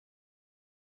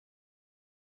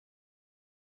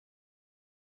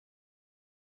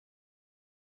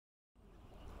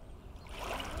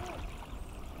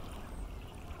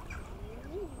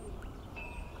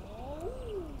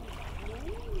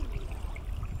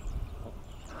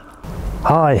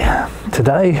Hi,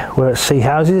 today we're at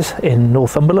Seahouses in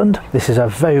Northumberland. This is a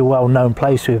very well known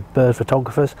place with bird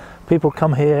photographers. People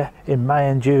come here in May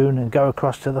and June and go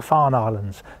across to the Farne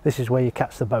Islands. This is where you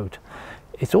catch the boat.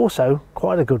 It's also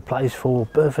quite a good place for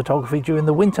bird photography during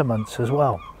the winter months as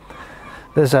well.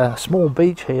 There's a small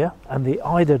beach here and the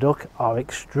eider duck are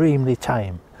extremely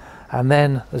tame. And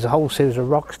then there's a whole series of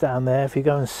rocks down there. If you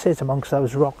go and sit amongst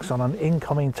those rocks on an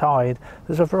incoming tide,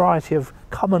 there's a variety of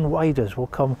common waders will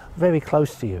come very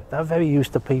close to you. They're very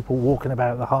used to people walking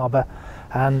about the harbour,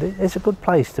 and it's a good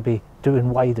place to be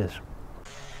doing waders.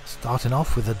 Starting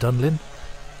off with the Dunlin,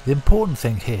 the important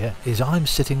thing here is I'm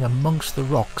sitting amongst the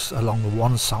rocks along the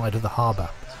one side of the harbour.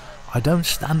 I don't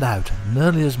stand out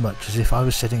nearly as much as if I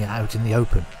was sitting out in the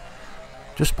open.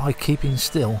 Just by keeping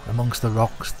still amongst the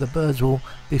rocks, the birds will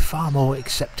be far more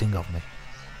accepting of me.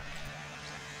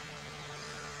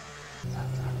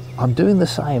 I'm doing the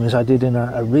same as I did in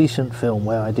a recent film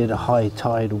where I did a high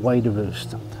tide wader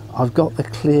roost. I've got the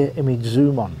clear image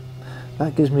zoom on.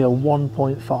 That gives me a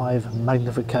 1.5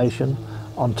 magnification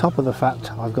on top of the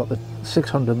fact I've got the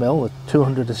 600mm, the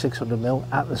 200 to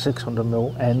 600mm at the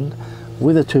 600mm end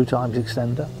with a 2x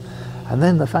extender. And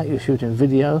then the fact you're shooting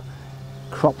video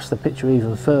crops the picture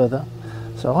even further.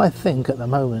 So I think at the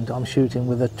moment I'm shooting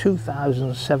with a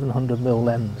 2700mm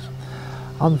lens.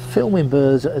 I'm filming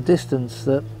birds at a distance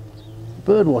that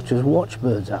bird watchers watch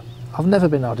birds at. I've never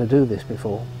been able to do this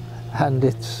before, and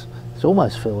it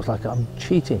almost feels like I'm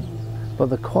cheating, but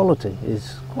the quality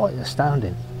is quite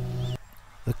astounding.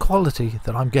 The quality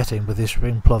that I'm getting with this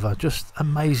ring plover just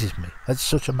amazes me at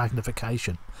such a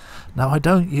magnification. Now, I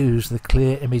don't use the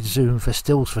clear image zoom for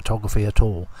stills photography at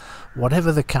all.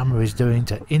 Whatever the camera is doing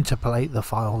to interpolate the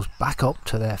files back up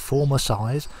to their former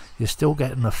size, you're still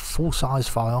getting a full size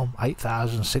file,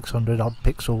 8600 odd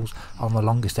pixels on the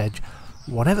longest edge.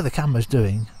 Whatever the camera's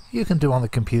doing, you can do on the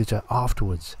computer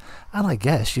afterwards. And I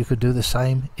guess you could do the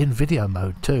same in video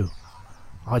mode too.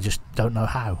 I just don't know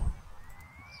how.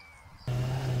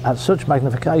 At such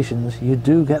magnifications you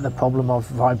do get the problem of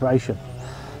vibration,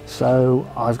 so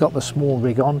I've got the small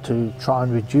rig on to try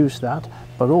and reduce that,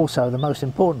 but also the most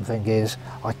important thing is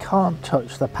I can't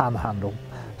touch the pan handle,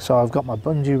 so I've got my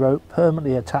bungee rope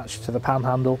permanently attached to the pan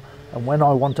handle, and when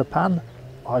I want to pan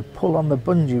I pull on the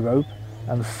bungee rope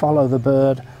and follow the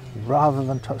bird rather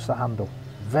than touch the handle.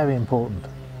 Very important.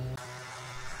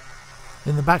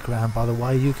 In the background, by the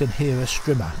way, you can hear a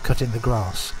strimmer cutting the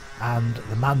grass, and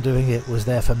the man doing it was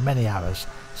there for many hours,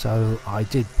 so I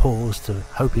did pause to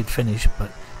hope he'd finish,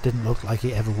 but didn't look like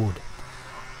he ever would.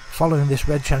 Following this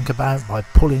redshank about by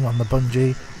pulling on the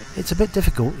bungee, it's a bit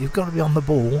difficult. You've got to be on the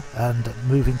ball and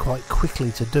moving quite quickly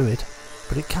to do it,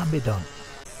 but it can be done.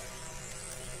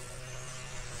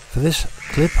 For this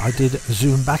clip I did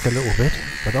zoom back a little bit,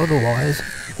 but otherwise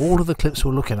all of the clips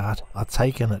we're looking at are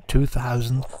taken at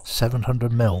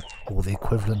 2700mm or the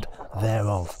equivalent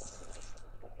thereof.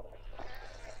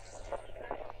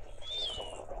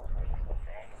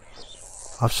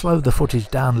 I've slowed the footage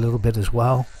down a little bit as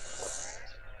well.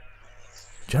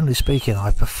 Generally speaking, I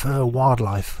prefer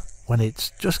wildlife when it's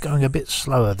just going a bit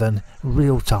slower than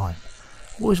real time.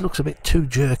 It always looks a bit too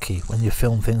jerky when you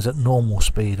film things at normal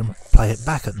speed and play it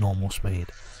back at normal speed.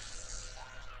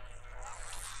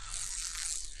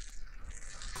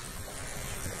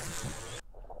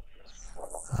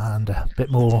 And a bit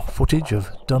more footage of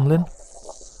Dunlin.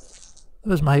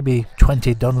 There's maybe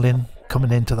 20 Dunlin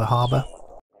coming into the harbour.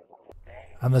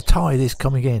 And the tide is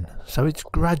coming in, so it's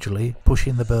gradually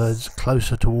pushing the birds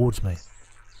closer towards me.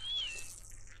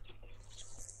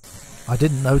 I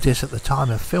didn't notice at the time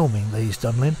of filming these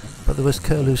Dunlin, but there was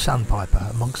curlew sandpiper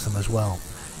amongst them as well.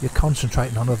 You're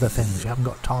concentrating on other things, you haven't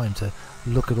got time to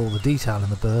look at all the detail in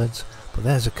the birds, but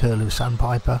there's a curlew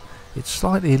sandpiper. It's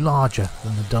slightly larger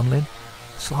than the Dunlin,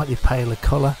 slightly paler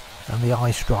colour, and the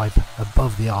eye stripe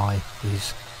above the eye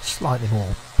is slightly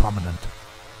more prominent.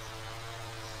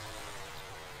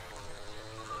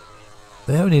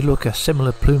 They only look a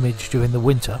similar plumage during the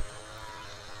winter.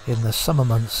 In the summer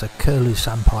months a curlew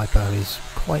sandpiper is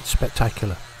quite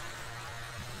spectacular.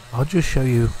 I'll just show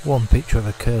you one picture of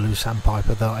a curlew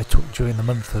sandpiper that I took during the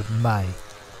month of May,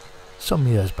 some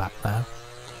years back now.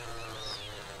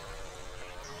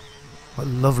 What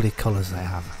lovely colours they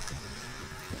have.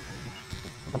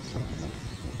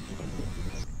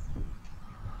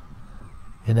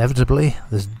 Inevitably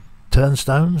there's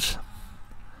turnstones.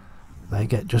 They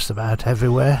get just about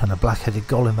everywhere, and a black-headed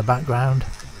gull in the background.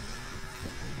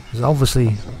 There's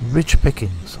obviously rich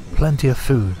pickings, plenty of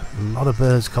food, a lot of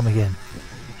birds coming in.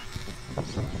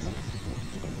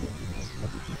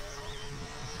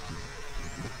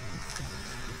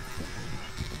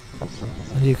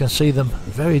 And you can see them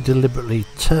very deliberately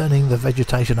turning the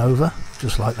vegetation over,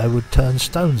 just like they would turn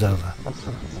stones over,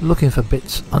 looking for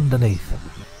bits underneath.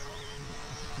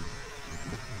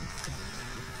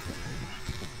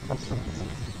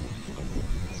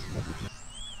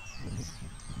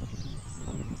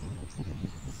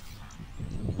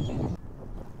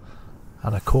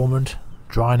 And a cormorant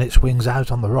drying its wings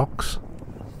out on the rocks.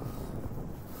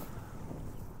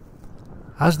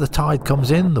 As the tide comes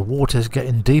in, the water's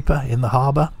getting deeper in the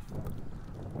harbour.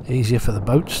 Easier for the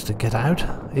boats to get out.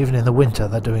 Even in the winter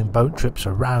they're doing boat trips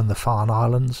around the Farne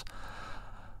Islands.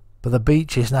 But the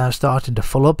beach is now starting to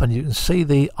fill up, and you can see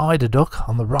the eider duck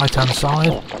on the right hand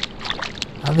side.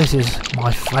 And this is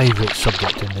my favourite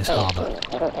subject in this harbour.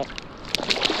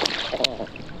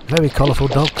 Very colourful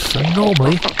ducks, and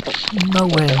normally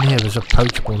nowhere near as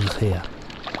approachable as here.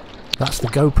 That's the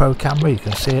GoPro camera, you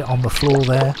can see it on the floor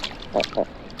there.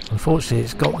 Unfortunately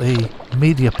it's got the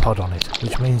media pod on it,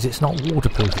 which means it's not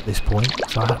waterproof at this point,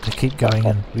 so I have to keep going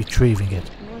and retrieving it.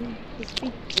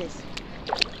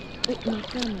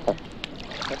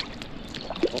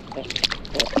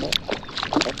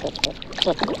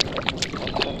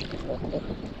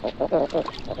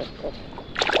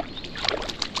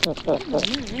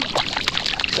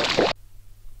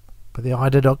 But the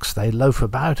eider ducks, they loaf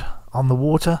about on the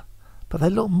water, but they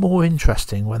look more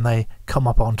interesting when they come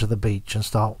up onto the beach and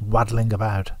start waddling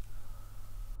about.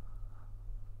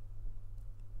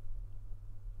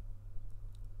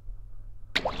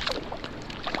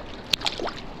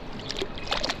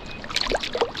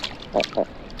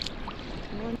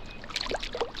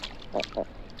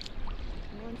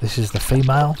 This is the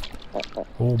female,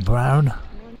 all brown.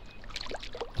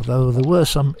 Although there were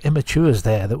some immatures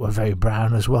there that were very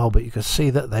brown as well, but you could see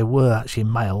that they were actually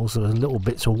males. There was little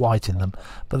bits of white in them,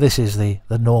 but this is the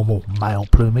normal male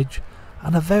plumage,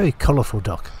 and a very colourful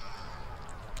duck.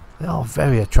 They are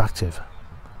very attractive,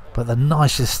 but the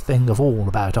nicest thing of all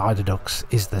about eider ducks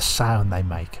is the sound they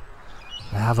make.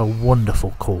 They have a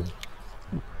wonderful call.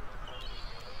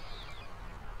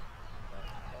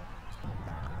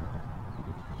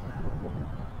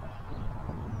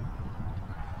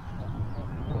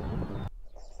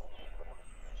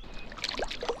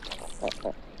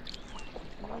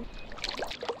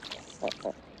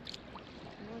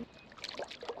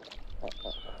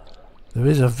 There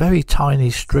is a very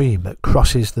tiny stream that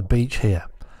crosses the beach here,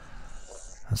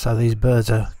 and so these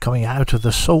birds are coming out of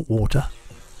the salt water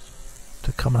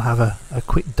to come and have a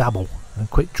quick dabble and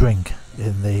quick drink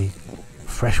in the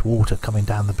fresh water coming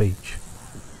down the beach,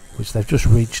 which they've just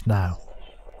reached now.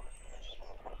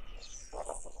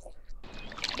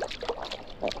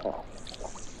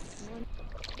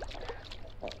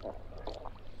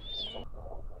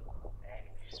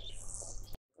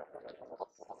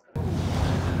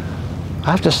 I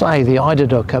have to say the eider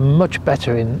duck are much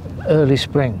better in early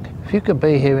spring. If you could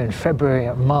be here in February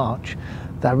and March,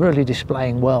 they're really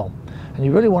displaying well. And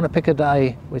you really want to pick a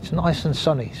day which is nice and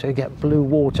sunny, so you get blue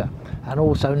water, and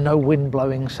also no wind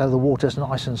blowing, so the water's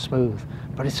nice and smooth.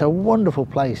 But it's a wonderful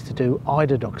place to do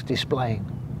eider ducks displaying.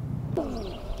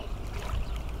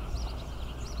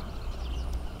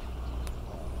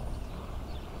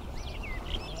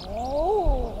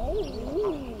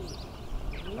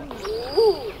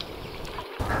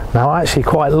 Now I actually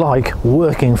quite like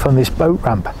working from this boat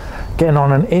ramp. Getting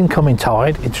on an incoming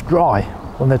tide, it's dry.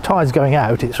 When the tide's going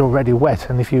out, it's already wet,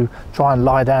 and if you try and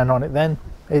lie down on it then,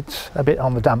 it's a bit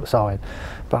on the damp side.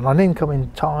 But on an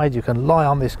incoming tide, you can lie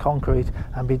on this concrete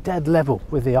and be dead level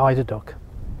with the eider duck.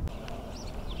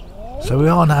 So we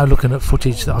are now looking at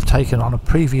footage that I've taken on a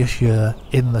previous year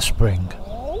in the spring.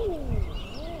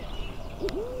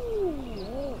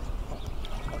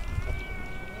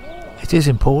 It is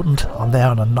important on there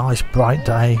on a nice bright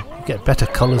day, you get better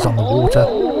colours on the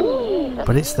water,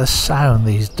 but it's the sound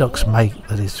these ducks make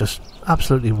that is just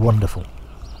absolutely wonderful.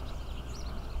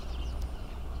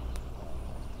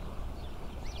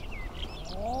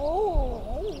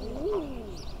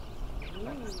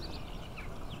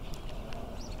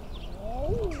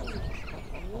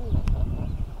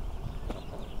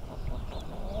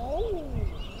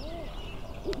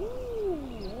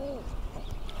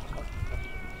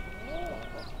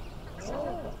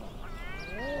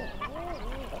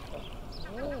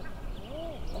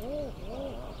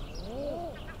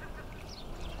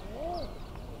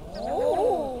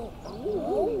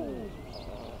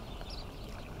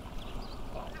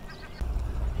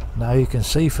 Now you can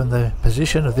see from the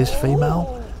position of this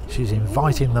female, she's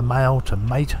inviting the male to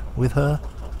mate with her.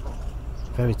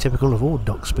 Very typical of all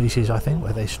duck species, I think,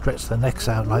 where they stretch their necks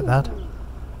out like that.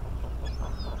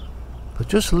 But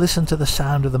just listen to the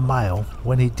sound of the male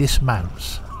when he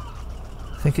dismounts.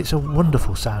 I think it's a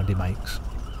wonderful sound he makes.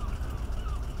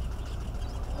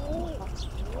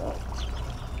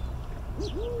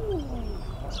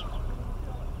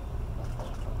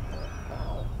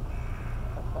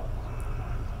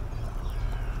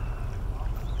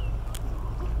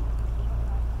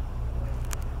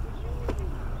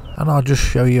 And I'll just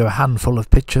show you a handful of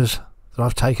pictures that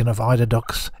I've taken of eider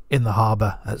ducks in the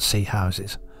harbour at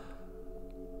Seahouses.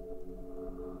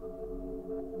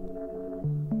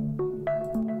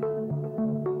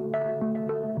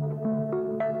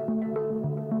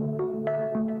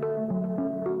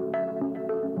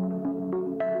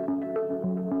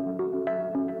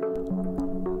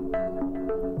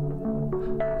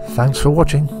 Thanks for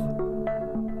watching.